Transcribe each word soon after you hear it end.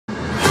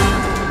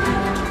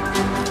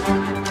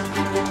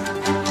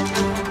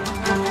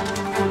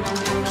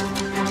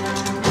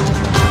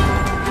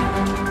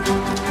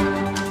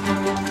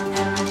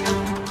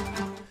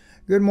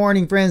Good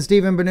morning, friends.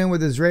 Stephen Benoon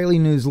with Israeli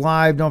News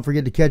Live. Don't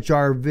forget to catch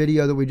our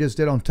video that we just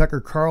did on Tucker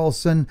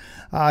Carlson.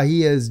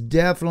 He is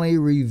definitely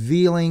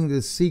revealing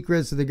the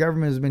secrets that the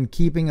government has been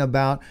keeping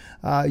about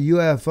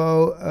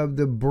UFO, of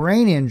the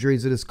brain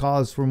injuries it has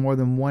caused for more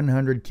than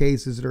 100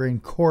 cases that are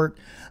in court.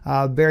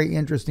 Very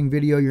interesting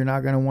video you're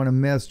not going to want to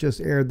miss. Just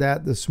aired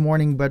that this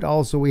morning. But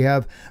also we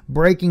have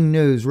breaking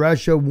news.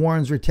 Russia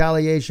warns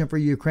retaliation for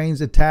Ukraine's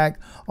attack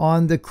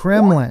on the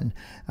Kremlin.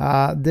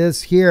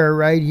 This here,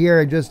 right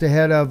here, just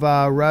ahead of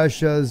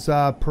Russia's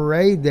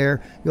parade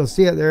there. You'll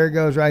see it. There it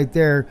goes right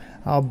there.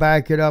 I'll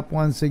back it up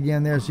once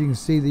again there so you can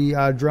see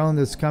the drone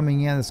that's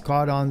coming in. It's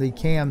caught on the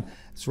cam.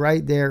 It's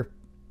right there.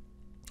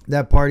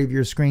 That part of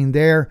your screen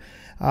there.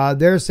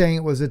 They're saying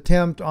it was an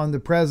attempt on the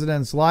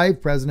president's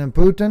life, President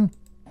Putin.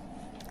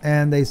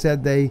 And they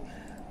said they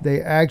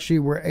actually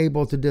were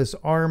able to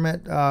disarm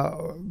it,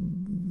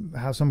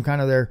 have some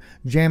kind of their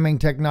jamming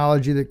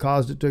technology that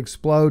caused it to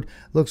explode.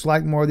 Looks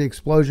like more of the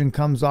explosion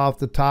comes off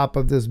the top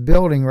of this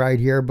building right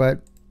here,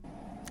 but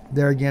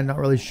there again, not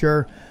really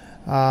sure.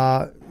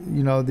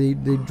 You know,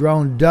 the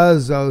drone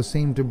does, though,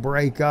 seem to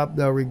break up,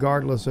 though,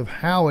 regardless of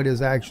how it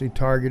is actually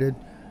targeted.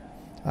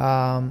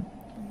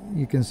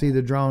 You can see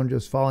the drone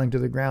just falling to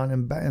the ground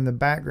in the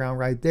background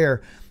right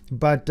there.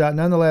 But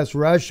nonetheless,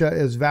 Russia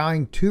is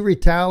vowing to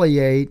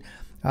retaliate.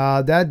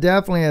 That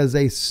definitely is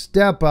a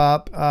step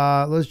up.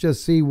 Let's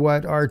just see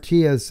what RT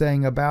is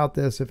saying about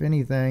this, if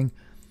anything.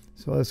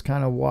 So let's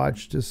kind of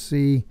watch to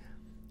see.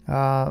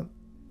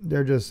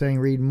 They're just saying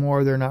read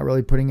more. They're not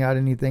really putting out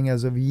anything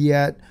as of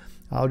yet.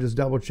 I'll just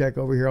double check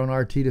over here on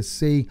RT to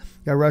see.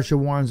 Russia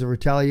warns of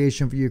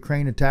retaliation for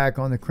Ukraine attack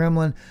on the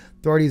Kremlin.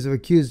 Authorities have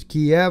accused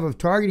Kiev of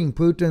targeting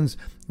Putin's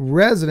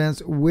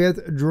residence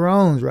with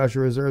drones. Russia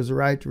reserves the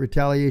right to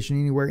retaliation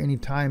anywhere,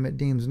 anytime it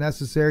deems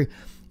necessary.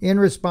 In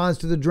response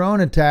to the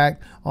drone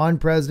attack on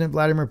President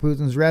Vladimir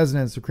Putin's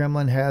residence, the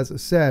Kremlin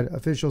has said.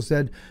 Officials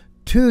said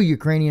 2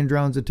 Ukrainian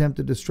drones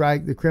attempted to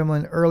strike the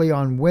Kremlin early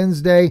on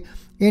Wednesday.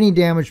 Any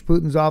damage,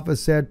 Putin's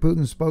office said.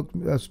 Putin's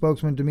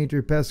spokesman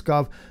Dmitry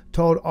Peskov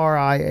told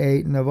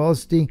RIA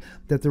Novosti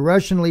that the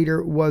Russian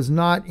leader was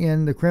not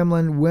in the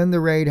Kremlin when the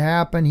raid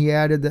happened. He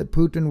added that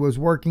Putin was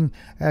working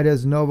at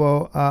his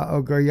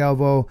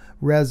Novo-Ogaryovo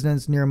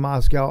residence near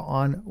Moscow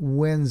on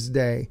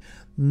Wednesday.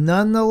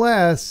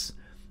 Nonetheless,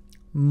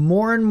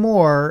 more and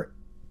more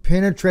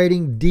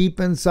penetrating deep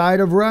inside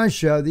of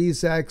Russia,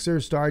 these acts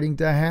are starting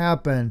to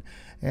happen.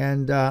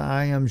 And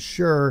I am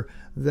sure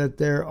that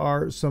there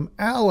are some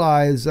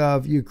allies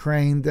of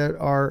Ukraine that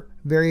are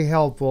very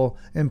helpful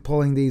in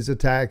pulling these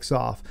attacks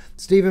off.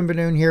 Stephen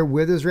Benoon here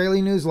with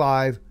Israeli News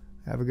Live.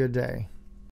 Have a good day.